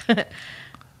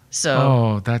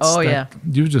 So Oh, Oh, yeah.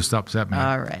 You just upset me.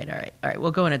 All right.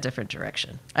 We'll go in a different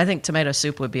direction. I think tomato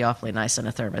soup would be awfully nice in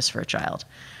a thermos for a child.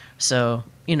 So,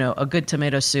 a good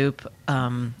tomato soup,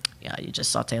 you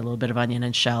just saute a little bit of onion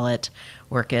and shallot,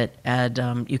 work it, add,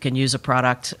 you can use a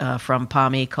product from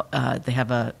Palmy. They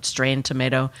have a strained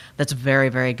tomato that's very,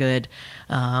 very good.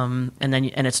 And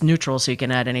it's neutral, so you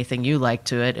can add anything you like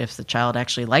to it. If the child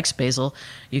actually likes basil,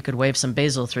 you could wave some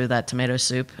basil through that tomato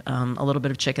soup, a little bit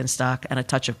of chicken stock, and a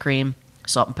touch of cream,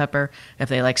 salt and pepper. If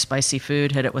they like spicy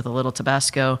food, hit it with a little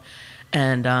Tabasco.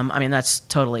 And that's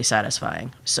totally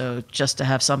satisfying. So just to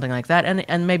have something like that,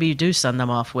 and maybe you do send them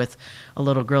off with a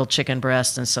little grilled chicken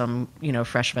breast and some,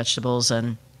 fresh vegetables,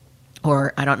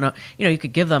 or I don't know, you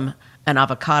could give them an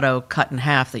avocado cut in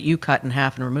half that you cut in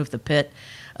half and remove the pit,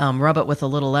 rub it with a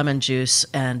little lemon juice,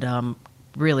 and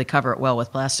really cover it well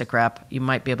with plastic wrap. You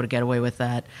might be able to get away with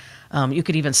that. You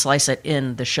could even slice it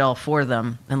in the shell for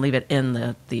them and leave it in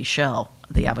the shell,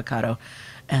 the avocado.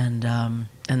 And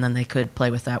then they could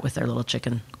play with that with their little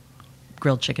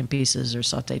grilled chicken pieces or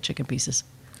sautéed chicken pieces,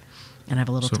 and have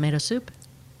a little tomato soup.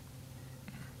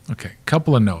 Okay,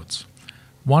 couple of notes.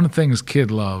 One of the things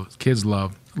kids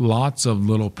love lots of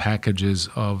little packages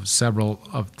of several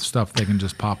of stuff they can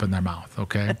just pop in their mouth.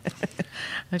 Okay,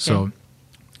 Okay. so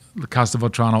the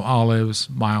Castelvetrano olives,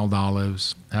 mild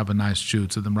olives, have a nice chew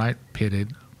to them, right?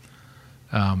 Pitted.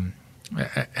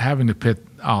 Having to pit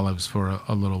olives for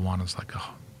a little one is like,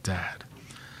 oh, Dad.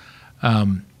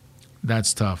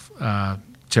 That's tough.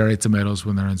 Cherry tomatoes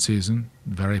when they're in season,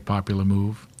 very popular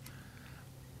move.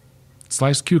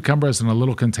 Sliced cucumbers in a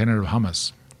little container of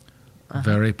hummus,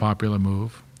 very popular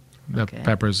move. The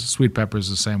Okay. sweet peppers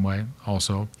the same way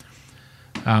also.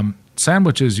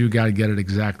 Sandwiches, you got to get it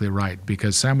exactly right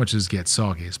because sandwiches get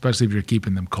soggy, especially if you're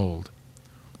keeping them cold.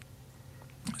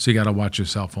 So you got to watch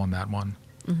yourself on that one.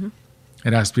 Mm-hmm.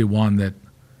 It has to be one that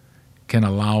can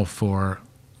allow for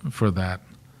that.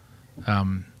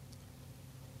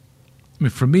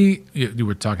 For me, you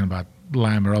were talking about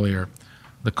lamb earlier,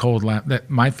 the cold lamb.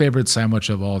 My favorite sandwich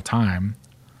of all time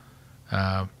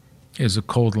is a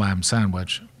cold lamb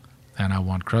sandwich, and I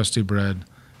want crusty bread.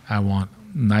 I want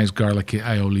nice garlicky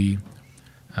aioli,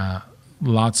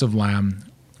 lots of lamb,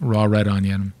 raw red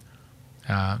onion,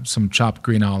 some chopped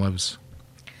green olives.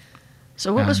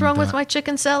 So what was And, wrong with my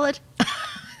chicken salad?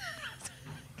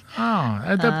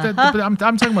 I'm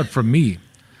talking about for me.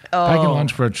 Packing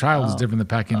lunch for a child is different than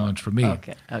packing lunch for me.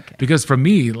 Okay. Because for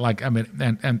me,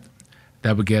 and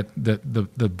that would get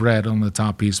the bread on the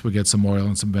top piece would get some oil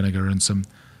and some vinegar and some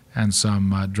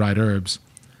dried herbs,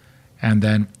 and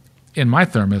then in my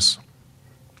thermos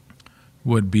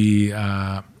would be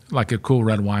like a cool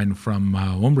red wine from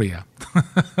Umbria.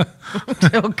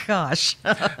 Oh gosh.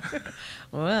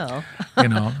 Well,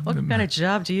 what kind of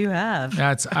job do you have?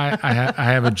 I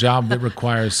have a job that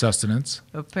requires sustenance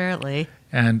Apparently.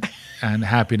 and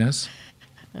happiness.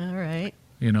 All right.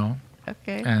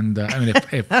 Okay. And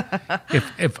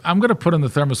if I'm going to put in the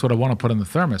thermos what I want to put in the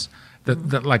thermos,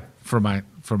 that like for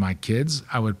my kids,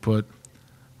 I would put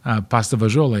pasta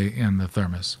fagioli in the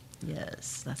thermos.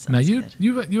 Yes, that sounds Now good.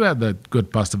 you had the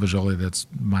good pasta fagioli. That's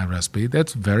my recipe.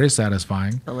 That's very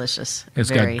satisfying. Delicious. It's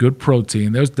Very. got good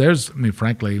protein. There's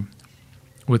frankly,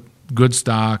 with good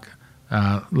stock,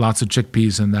 lots of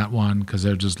chickpeas in that one because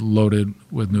they're just loaded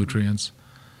with nutrients.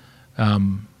 I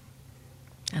love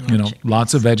chickpeas.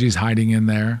 Lots of veggies hiding in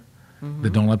there.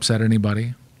 that don't upset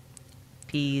anybody.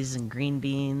 Peas and green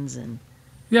beans and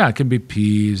Yeah, it can be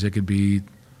peas. It could be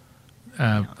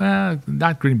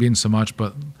not green beans so much,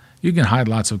 but you can hide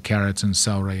lots of carrots and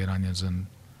celery and onions and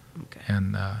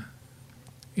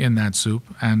in that soup.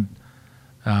 And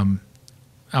I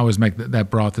always make that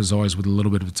broth is always with a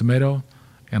little bit of tomato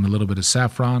and a little bit of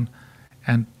saffron.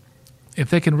 And if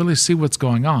they can really see what's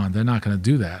going on, they're not going to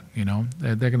do that.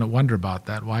 They're going to wonder about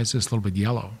that. Why is this a little bit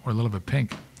yellow or a little bit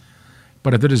pink?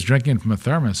 But if they're just drinking from a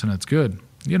thermos and it's good,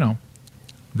 that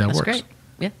that's works. great.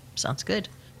 Yeah, sounds good.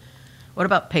 What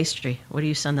about pastry? What do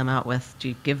you send them out with? Do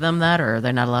you give them that, or are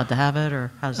they not allowed to have it,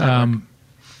 or how does that work?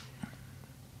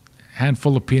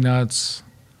 Handful of peanuts,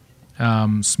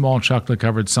 small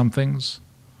chocolate-covered somethings.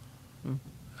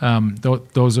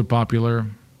 Those are popular.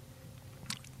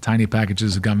 Tiny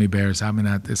packages of gummy bears. I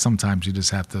mean, sometimes you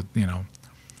just have to,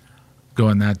 go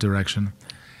in that direction.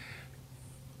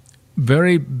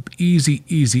 Very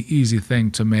easy thing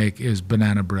to make is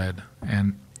banana bread.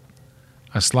 And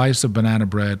a slice of banana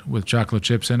bread with chocolate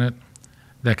chips in it,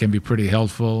 that can be pretty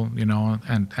helpful,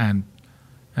 and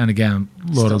again,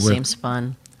 loaded Still with. seems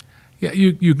fun. Yeah,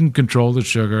 you can control the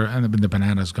sugar, and the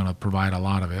banana is going to provide a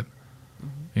lot of it.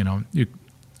 You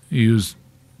use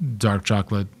dark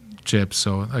chocolate chips,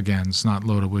 so again, it's not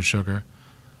loaded with sugar.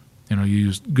 You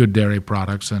use good dairy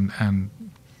products and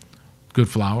good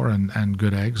flour and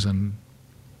good eggs, and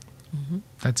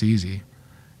that's easy.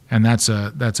 And that's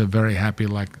a very happy,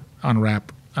 like,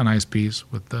 unwrap a nice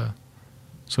piece with the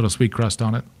sort of sweet crust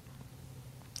on it.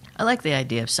 I like the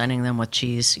idea of sending them with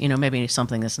cheese. Maybe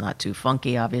something that's not too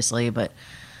funky, obviously, but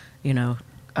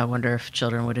I wonder if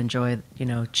children would enjoy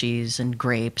cheese and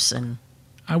grapes. And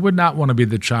I would not want to be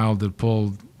the child that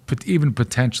pulled even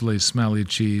potentially smelly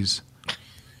cheese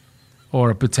or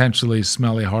a potentially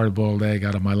smelly hard-boiled egg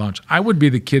out of my lunch. I would be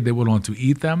the kid that would want to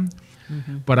eat them,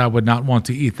 but I would not want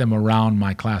to eat them around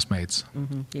my classmates.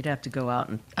 You'd have to go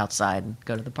outside and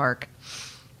go to the park.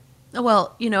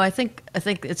 Well, I think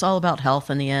it's all about health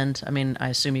in the end. I mean, I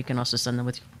assume you can also send them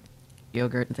with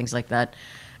yogurt and things like that.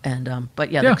 And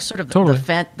but yeah, totally.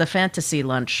 the fantasy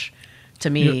lunch to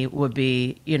me would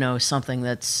be something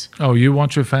that's. Oh, you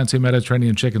want your fancy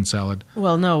Mediterranean chicken salad?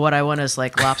 Well, no. What I want is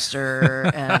like lobster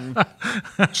and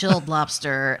chilled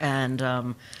lobster and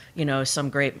some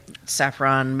great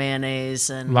saffron mayonnaise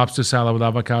and lobster salad with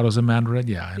avocados and mandarin.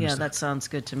 Yeah, yeah, that sounds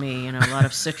good to me. A lot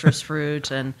of citrus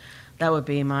fruit, and that would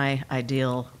be my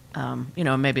ideal.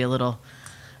 Maybe a little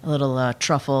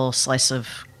truffle slice of,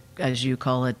 as you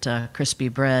call it, crispy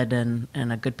bread and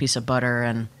a good piece of butter,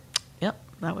 and yep,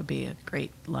 that would be a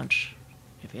great lunch.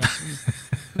 If you ask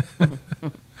me.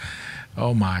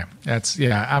 Oh my,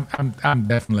 I'm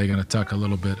definitely going to tuck a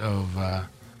little bit of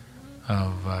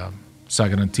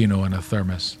Sagrantino in a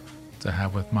thermos to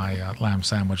have with my lamb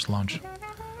sandwich lunch.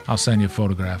 I'll send you a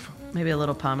photograph. Maybe a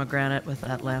little pomegranate with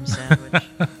that lamb sandwich.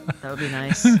 That would be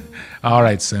nice. All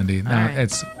right, Cindy. Now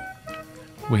right.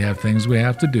 We have things we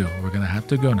have to do. We're going to have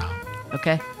to go now.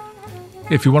 Okay.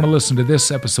 If you want to listen to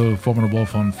this episode of Foreman and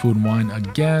Wolf on Food and Wine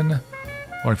again,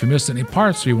 or if you missed any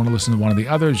parts or you want to listen to one of the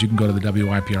others, you can go to the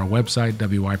WYPR website,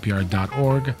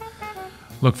 wypr.org.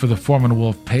 Look for the Foreman and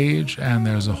Wolf page, and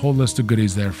there's a whole list of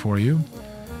goodies there for you.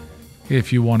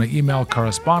 If you want to email,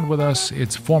 correspond with us,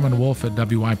 it's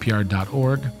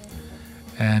foremanwolf@wypr.org.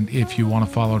 And if you want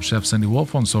to follow Chef Cindy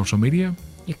Wolf on social media,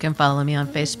 you can follow me on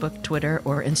Facebook, Twitter,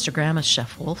 or Instagram as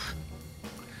Chef Wolf.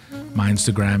 My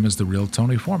Instagram is The Real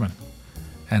Tony Foreman.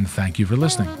 And thank you for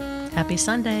listening. Happy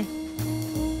Sunday.